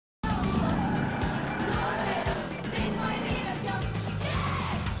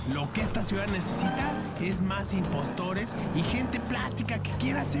que esta ciudad necesita es más impostores y gente plástica que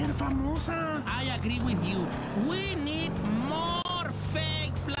quiera ser famosa. I agree with you. We need more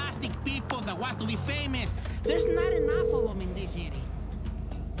fake plastic people that want to be famous. There's not enough of them in this city.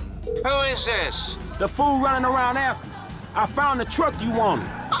 Who is this? The fool running around after you. I found the truck you wanted.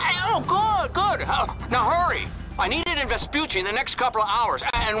 Oh, good. Now hurry. I need it in Vespucci in the next couple of hours.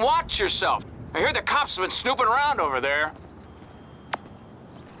 And watch yourself. I hear the cops have been snooping around over there.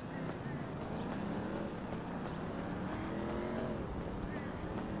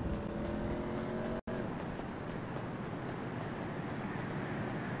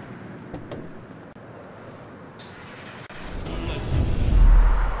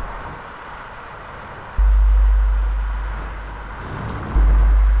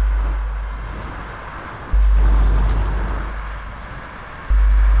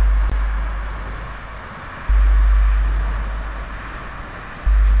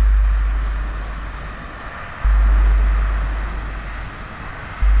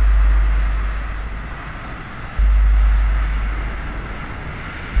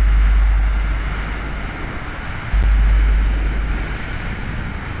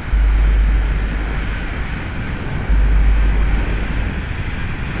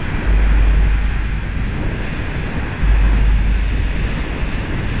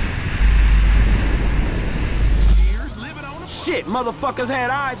 Shit, motherfuckers had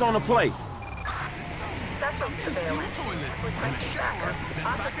eyes on the place.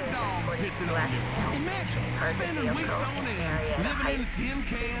 Imagine spending weeks on end, living in a tin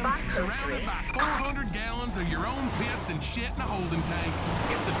can, surrounded by 400 gallons of your own piss and shit in a holding tank.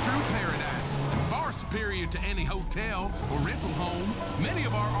 It's a true paradise, and far superior to any hotel or rental home. Many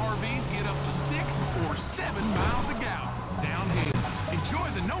of our RVs get up to 6 or 7 miles a gallon downhill. Enjoy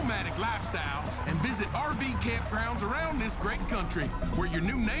the nomadic lifestyle and visit RV campgrounds around this great country, where your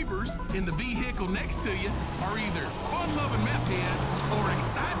new neighbors in the vehicle next to you are either fun-loving meth heads or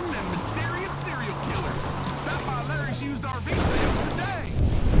exciting and mysterious serial killers. Stop by Larry's used RV sales today.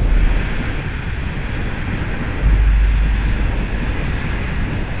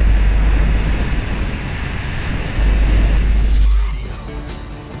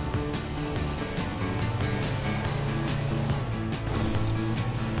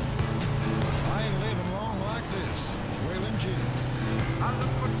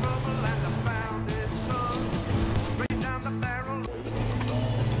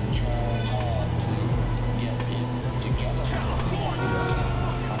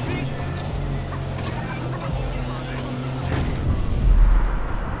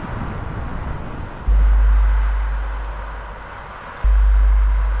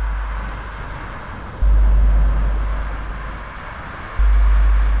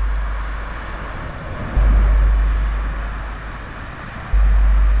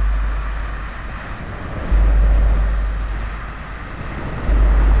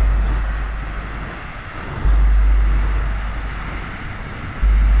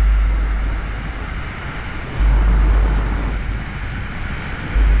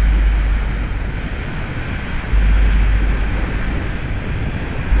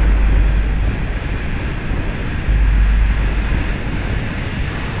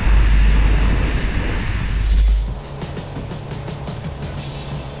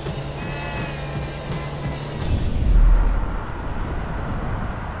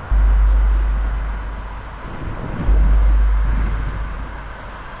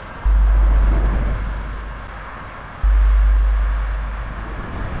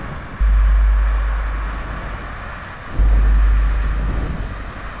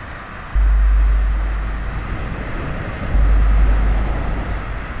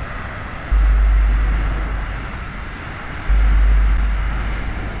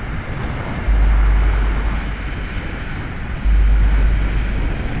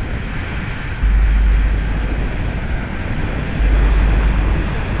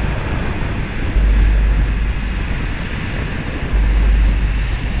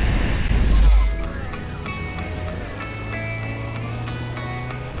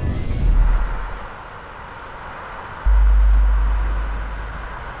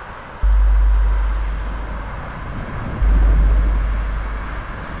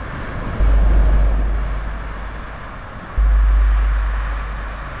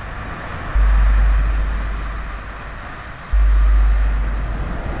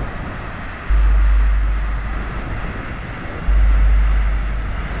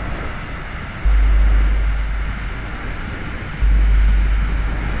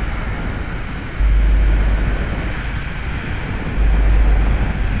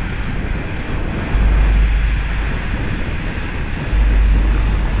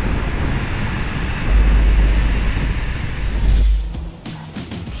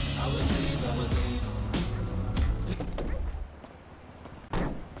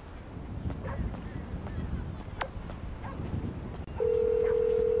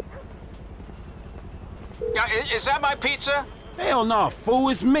 Now, is that my pizza? Hell no, fool,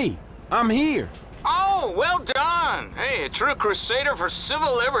 it's me. I'm here. Oh, well done. Hey, a true crusader for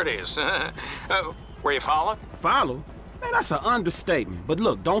civil liberties. Were you followed? Follow? Man, that's an understatement. But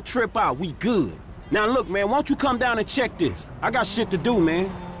look, don't trip out. We good. Now look, man, why don't you come down and check this? I got shit to do,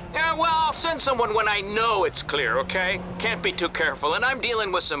 man. Yeah, well, I'll send someone when I know it's clear, okay? Can't be too careful, and I'm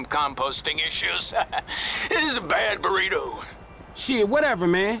dealing with some composting issues. This is a bad burrito. Shit, whatever,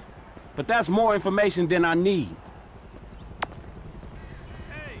 man. But that's more information than I need.